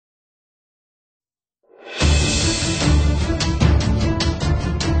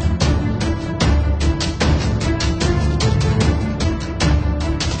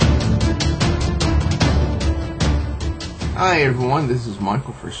Hi everyone, this is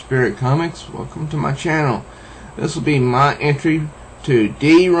Michael for Spirit Comics. Welcome to my channel. This will be my entry to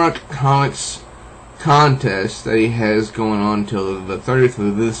DEE RUNK'S contest that he has going on till the 30th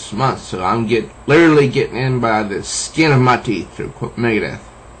of this month. So I'm literally getting in by the skin of my teeth, to quote Megadeth.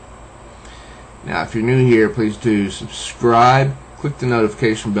 Now if you're new here, please do subscribe. Click the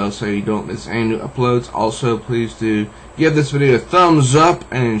notification bell so you don't miss any new uploads. Also, please do give this video a thumbs up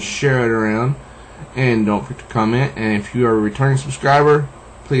and share it around. And don't forget to comment. And if you are a returning subscriber,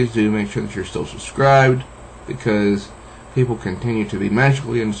 please do make sure that you're still subscribed, because people continue to be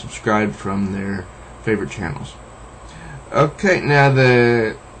magically unsubscribed from their favorite channels. Okay, now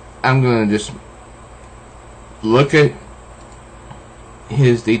I'm going to just look at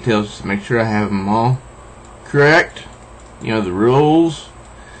his details to make sure I have them all correct. You know, the rules.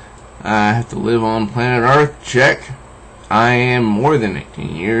 I have to live on planet Earth. Check. I am more than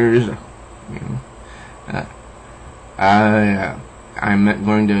 18 years. You know. I'm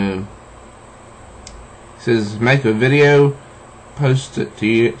going to, it says make a video, post it to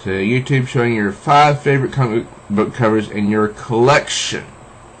YouTube showing your 5 favorite comic book covers in your collection.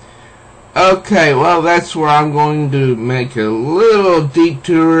 Okay, well that's where I'm going to make a little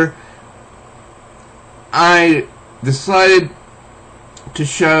detour. I decided to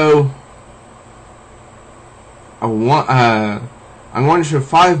show I'm going to show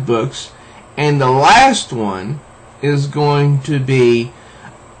 5 books. And the last one is going to be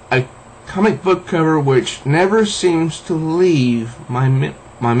a comic book cover which never seems to leave my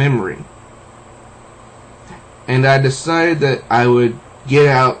memory. And I decided that I would get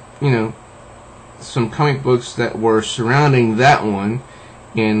out, you know, some comic books that were surrounding that one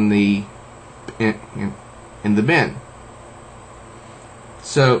in the bin.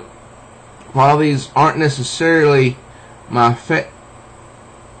 So while these aren't necessarily my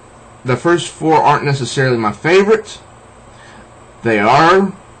the first 4 aren't necessarily my favorites, they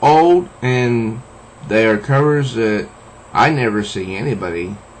are old and they are covers that I never see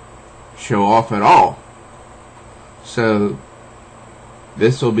anybody show off at all. So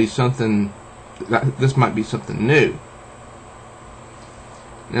this will be something, this might be something new.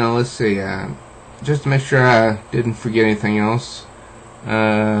 Now let's see, just to make sure I didn't forget anything else.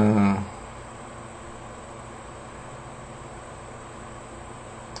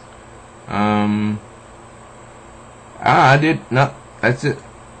 I did not. That's it.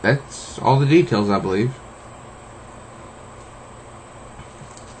 That's all the details, I believe.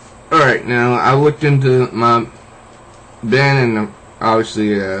 Alright, now I looked into my bin and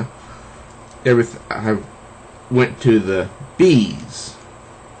obviously everything. I went to the B's.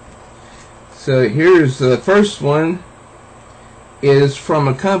 So here's the first one. Is from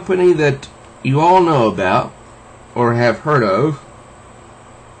a company that you all know about or have heard of.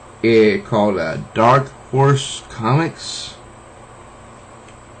 It called Dark Horse Comics.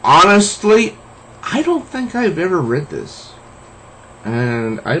 Honestly, I don't think I've ever read this,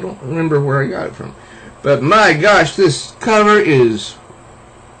 and I don't remember where I got it from. But my gosh, this cover is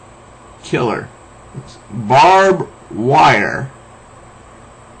killer. It's Barbed Wire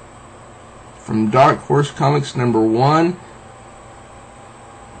from Dark Horse Comics #1.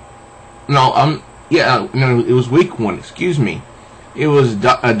 No, it was week 1. Excuse me. It was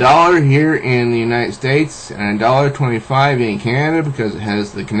 $1 here in the United States and $1.25 in Canada because it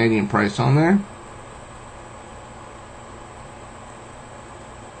has the Canadian price on there.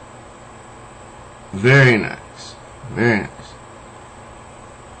 Very nice, very nice.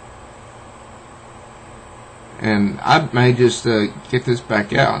 And I may just get this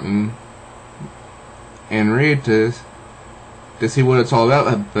back out and read to see what it's all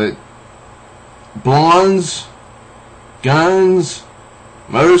about. But blondes, guns,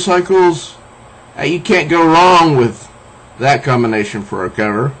 motorcycles, you can't go wrong with that combination for a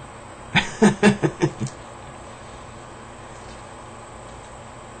cover.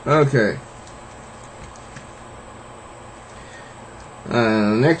 Okay.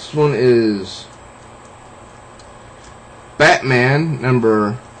 Next one is Batman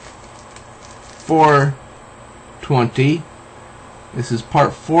number 420. This is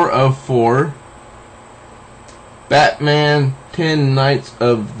part 404. Batman 10 Nights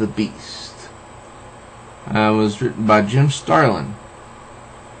of the Beast. Was written by Jim Starlin.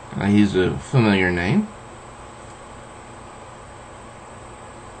 He's a familiar name.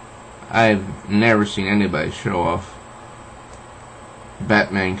 I've never seen anybody show off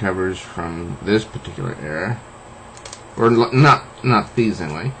Batman covers from this particular era. Or not these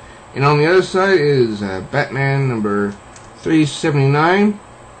anyway. And on the other side is Batman number 379.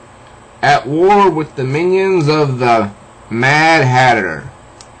 At war with the minions of the Mad Hatter.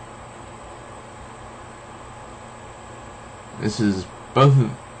 This is both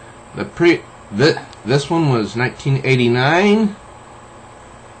of this one was 1989.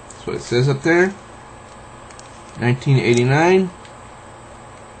 That's what it says up there. 1989.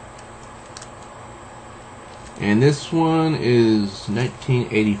 And this one is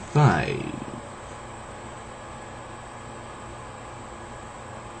 1985.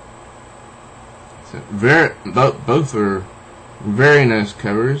 So both are very nice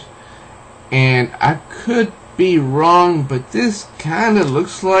covers. And I could be wrong, but this kind of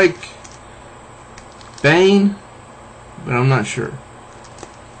looks like Bane, but I'm not sure.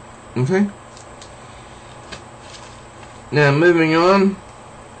 Okay. Now moving on.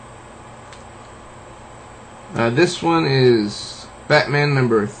 This one is Batman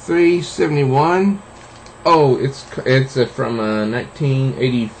number 371. Oh, it's from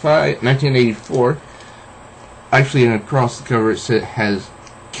 1984. Actually, across the cover it has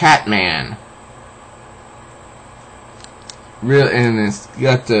Catman. And it's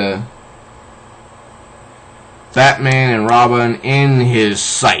got the Batman and Robin in his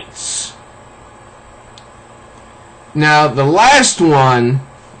sights. Now, the last one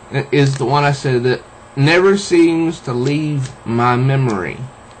is the one I said that never seems to leave my memory.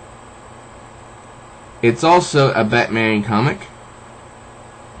 It's also a Batman comic,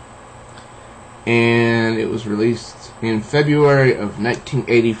 and it was released in February of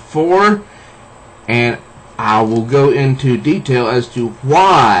 1984, and I will go into detail as to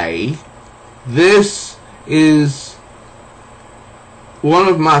why this is one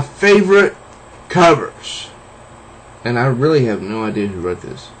of my favorite covers, and I really have no idea who wrote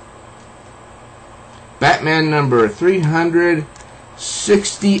this. Batman number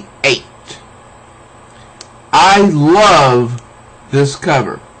 368. I love this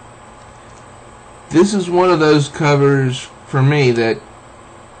cover. This is one of those covers for me that,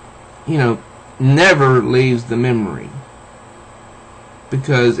 you know, never leaves the memory,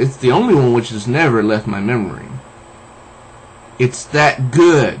 because it's the only one which has never left my memory. It's that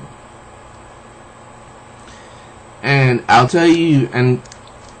good. And I'll tell you, and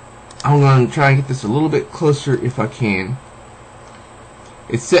I'm going to try and get this a little bit closer if I can.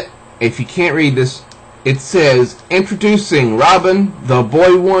 If you can't read this, it says, introducing Robin the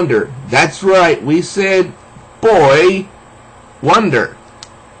Boy Wonder. That's right, we said Boy Wonder.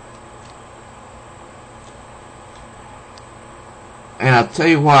 And I'll tell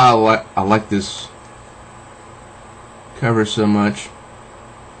you why I like this cover so much.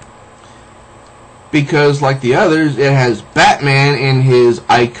 Because, like the others, it has Batman in his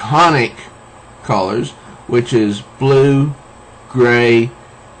iconic colors, which is blue, gray,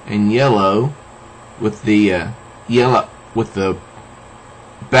 and yellow, with the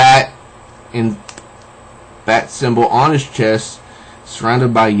bat symbol on his chest,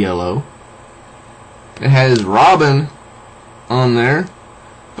 surrounded by yellow. It has Robin on there,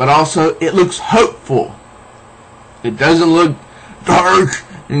 but also it looks hopeful. It doesn't look dark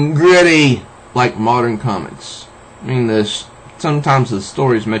and gritty like modern comics. I mean, sometimes the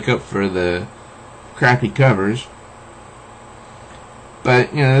stories make up for the crappy covers,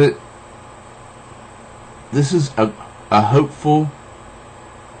 but you know, this is a hopeful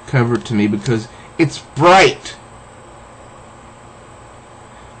cover to me because it's bright.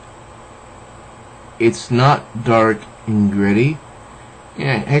 It's not dark and gritty.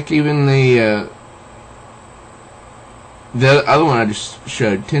 Yeah, heck, even the other one I just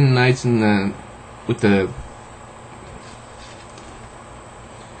showed, 10 Nights in the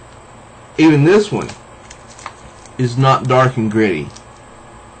even this one is not dark and gritty,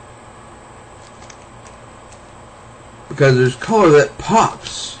 because there's color that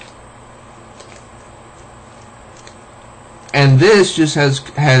pops, and this just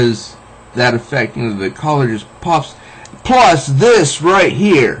has that effect. You know, the color just pops. Plus this right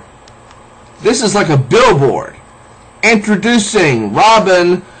here, this is like a billboard introducing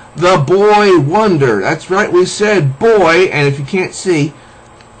Robin the Boy Wonder. That's right, we said boy, and if you can't see,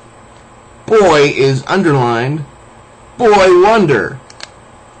 boy is underlined. Boy Wonder.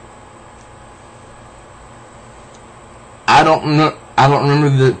 I don't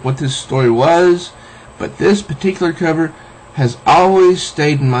remember what this story was, but this particular cover has always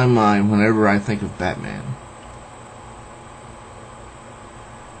stayed in my mind whenever I think of Batman.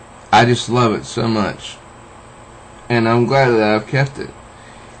 I just love it so much, and I'm glad that I've kept it.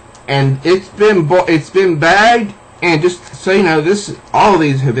 And it's been bagged, and just so you know, all of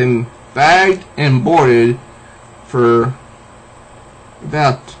these have been bagged and boarded for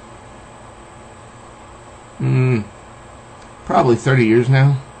about probably 30 years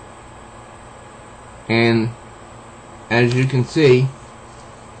now. And as you can see,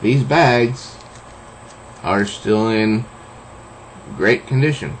 these bags are still in great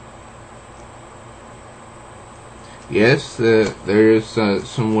condition. Yes, there is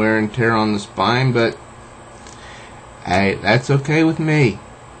some wear and tear on the spine, but hey, that's okay with me.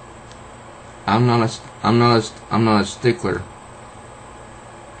 I'm not a stickler.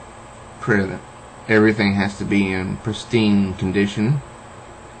 Everything has to be in pristine condition.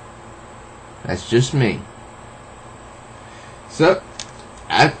 That's just me. So,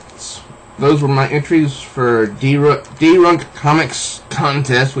 those were my entries for DEE Comics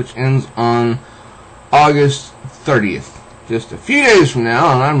contest, which ends on August 30th. Just a few days from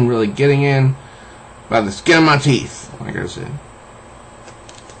now, and I'm really getting in by the skin of my teeth, like I said.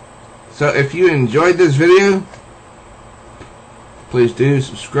 So if you enjoyed this video, please do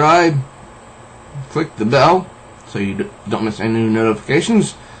subscribe, click the bell so you don't miss any new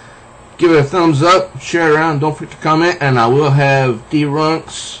notifications. Give it a thumbs up, share it around, don't forget to comment, and I will have DEE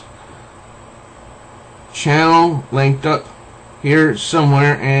channel linked up here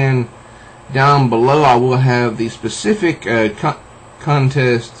somewhere, and down below I will have the specific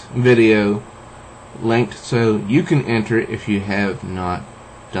contest video linked so you can enter it if you have not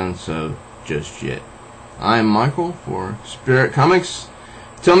done so just yet. I'm Michael for Spirit Comics.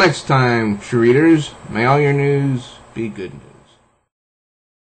 Till next time, true readers, may all your news be good news.